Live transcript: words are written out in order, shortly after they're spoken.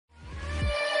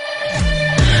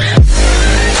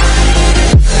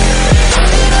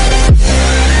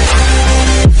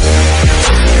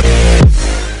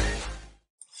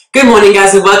morning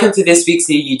guys and welcome to this week's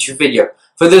new YouTube video.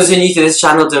 For those who are new to this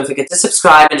channel, don't forget to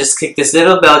subscribe and just click this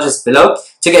little bell just below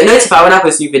to get notified when I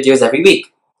post new videos every week.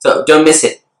 So don't miss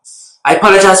it. I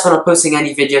apologize for not posting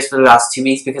any videos for the last 2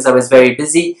 weeks because I was very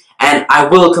busy, and I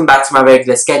will come back to my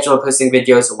regular schedule of posting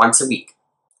videos once a week.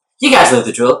 You guys know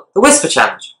the drill, the whisper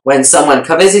challenge, when someone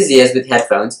covers his ears with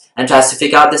headphones and tries to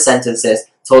figure out the sentences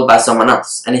told by someone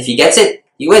else, and if he gets it,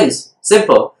 he wins.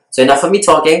 Simple. So enough of me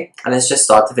talking, and let's just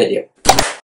start the video.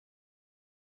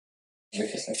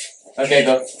 Okay,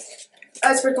 go.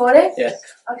 Oh, it's recording? Yeah.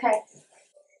 Okay.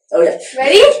 Oh yeah.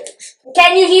 Ready?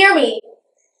 Can you hear me?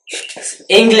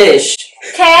 English.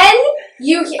 Can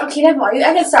you hear? Okay, never mind.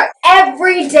 I can start.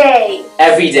 Every day.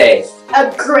 Every day. A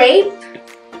grape.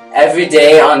 Every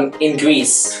day in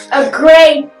Greece. A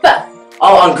grape.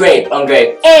 Oh, on grape. On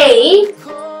grape. A.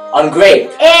 On grape.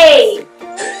 A.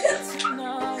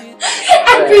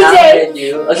 Every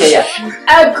day. Okay, yeah.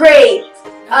 A grape.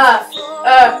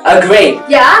 A grape.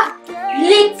 Yeah.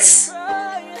 Licks.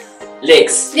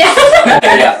 Licks. Yeah.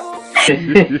 Yeah.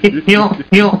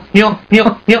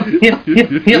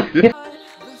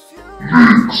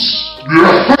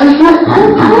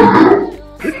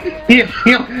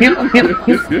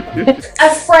 A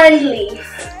friendly.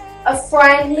 A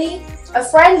friendly. A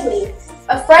friendly.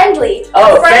 A friendly.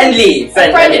 Oh, a friendly. A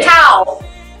friendly Okay. cow.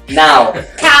 Now.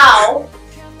 Cow.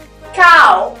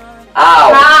 Cow.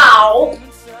 Ow. Cow.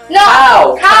 No.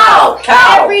 Cow. Cow.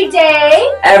 Cow. Every day.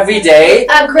 Every day.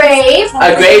 A grape.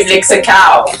 A grape licks a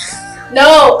cow.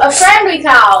 No. A friendly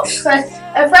cow. A friendly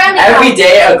cow. Every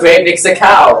day a grape licks a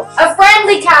cow. A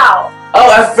friendly cow. Oh,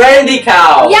 a friendly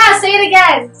cow. Yeah. Say it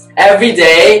again. Every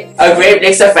day a grape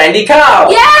licks a friendly cow.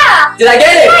 Yeah. Did I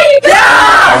get it? Yeah, you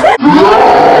got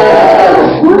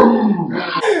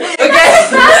Okay.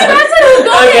 That's what I'm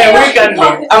going. Okay, we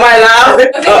continue. Am I loud?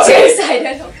 I'm too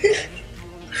excited.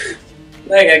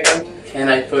 Okay, come. Can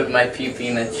I put my pee-pee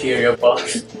in a Cheerio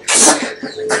box?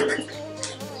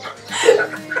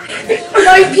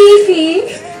 My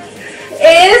pee-pee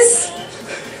is...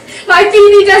 My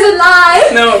pee-pee doesn't lie.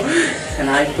 No. Can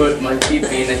I put my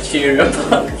pee-pee in a Cheerio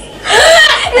box?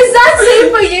 Is that safe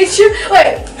for YouTube?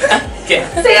 Wait. Okay.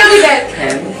 Say it again.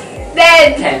 Can. Then.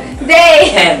 Can. They.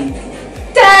 Can.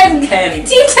 10. Can.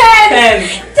 T10. Can.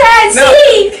 10. No. C.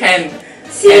 Can.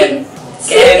 C.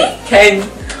 Can. Can.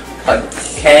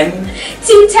 Can.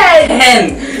 T10. Can.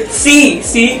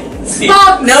 C.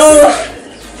 Box. No.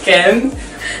 Can.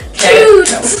 Cute.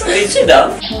 No. Wait, shut up.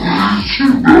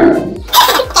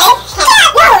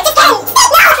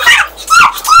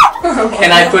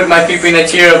 Can I put my pee-pee in a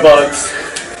Cheerio box?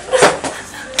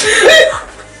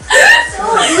 So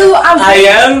blue. I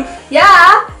am.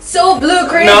 Yeah. So blue,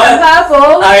 green, Not. and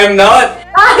purple. I am not.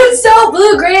 I'm so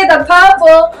blue, green, and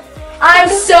purple. I'm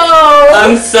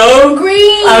so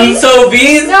green. I'm so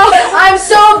bees. No, I'm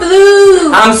so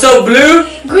blue. I'm so blue.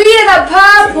 Green and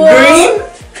purple. Green.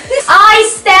 I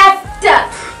stepped.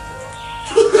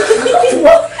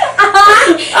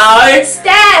 I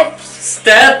Step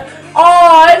step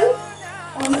on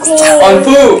on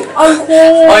poo. On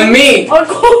corn. On me. On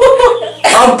corn.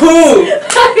 On poo.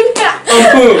 On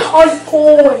poo. On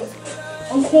corn.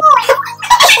 On corn.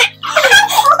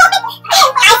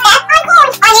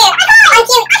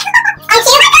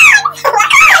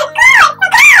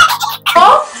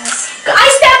 I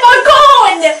step on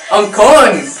corn. On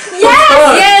corn.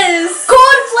 Yes.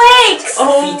 Cornflakes. Oh.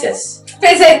 Fetus.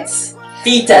 Physics.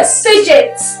 Fetus.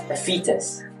 Fidgets. A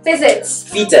fetus. Physics.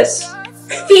 Fetus.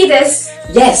 Fetus.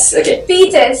 Yes. Okay.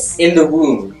 Fetus. In the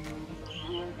womb.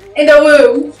 In the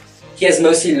womb. He has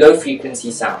mostly low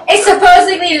frequency sound. It's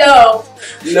supposedly low.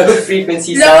 Low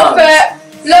frequency Low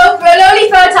sounds. lowly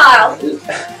fertile.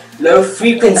 Low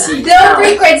frequency. Low sounds.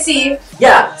 frequency.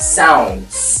 Yeah.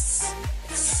 Sounds.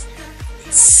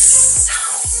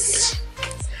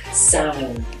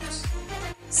 Sound.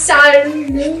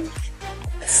 Sound.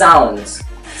 Sounds.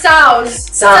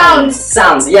 Sounds.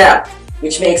 Sounds. Yeah.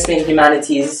 Which may explain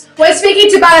humanities. When speaking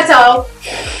to Banato.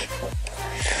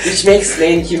 Which may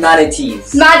explain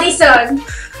humanities. Madison.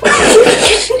 Which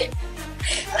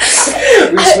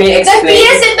may The fetus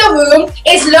explain. in the womb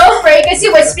is low frequency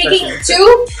when speaking to.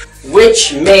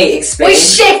 Which may explain. Which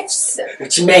shifts.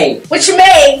 Which may. Which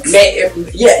makes.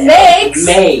 Yeah. Makes.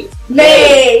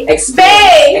 May. Explain.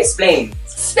 May. Explain.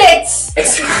 Spits.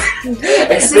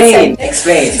 Explain.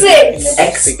 Explain. Spits.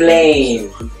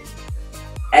 Explain.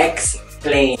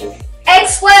 Explain.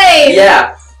 Explain.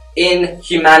 Yeah. In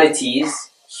humanities.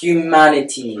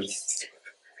 Humanities.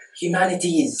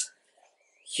 Humanities.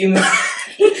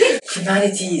 Humanities.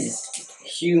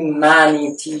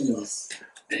 Humanities.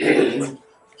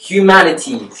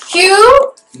 Humanity.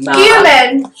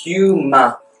 Human.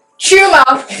 Huma. Chuma.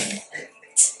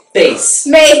 Face.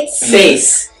 Mates.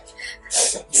 Face.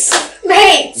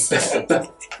 Mates.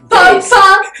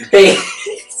 Papa.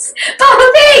 Face. Papa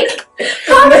Pig.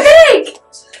 Papa Pig.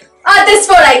 This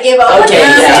one I give up. Okay,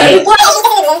 yeah.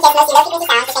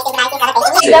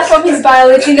 Take that from his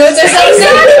biology notes or something.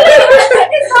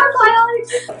 It's not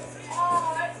biology.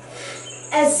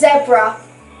 A zebra.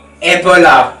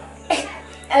 Ebola.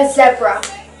 A zebra.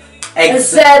 A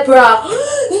Ex zebra.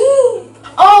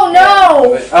 Oh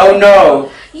no! Oh no.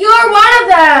 You're one of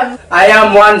them. I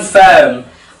am one firm.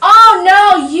 Oh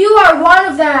no! You are one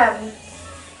of them.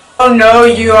 Oh no,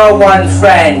 you are one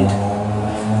friend.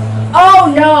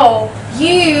 Oh no!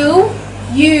 You.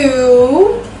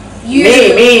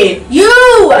 Me.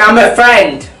 You. I'm a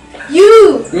friend.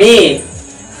 You. Me.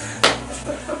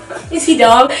 Is he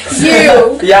dumb?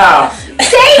 You. Yeah.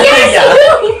 Say yes. Yeah.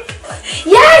 You.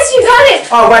 Yes, you got it.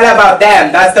 Oh, what about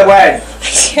them? That's the word.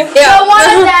 You're one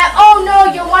of them. Oh no,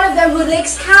 you're one of them who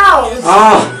licks cows.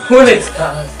 Oh, who licks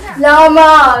cows?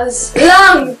 Llamas.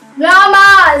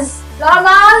 Llamas.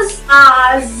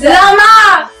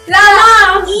 Llama.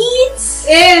 Eats.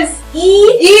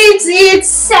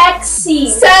 Sexy.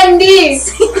 Sandy.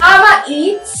 Llama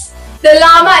eats. The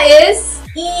llama is.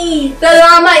 The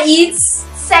llama eats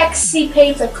sexy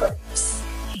paper clips.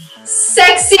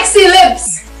 Sexy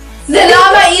lips. The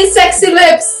llama eats sexy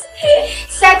lips.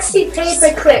 Sexy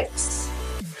paper clips.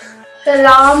 The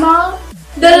llama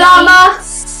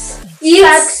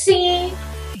Eats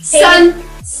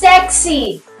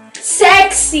sexy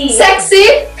sexy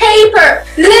paper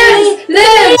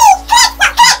lips.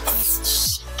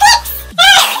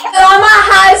 The llama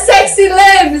has sexy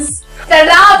lips. The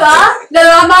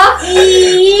llama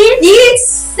eats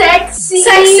sexy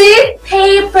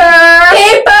paper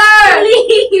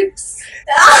clips.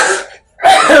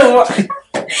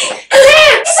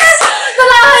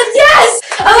 Yes!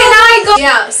 Okay, now I go.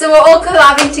 Yeah, so we're all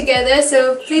collabing together,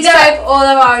 so please subscribe all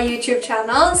of our YouTube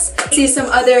channels. See some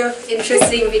other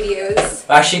interesting videos.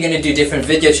 We're actually going to do different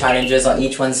video challenges on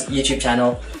each one's YouTube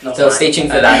channel, so stay tuned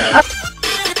for that.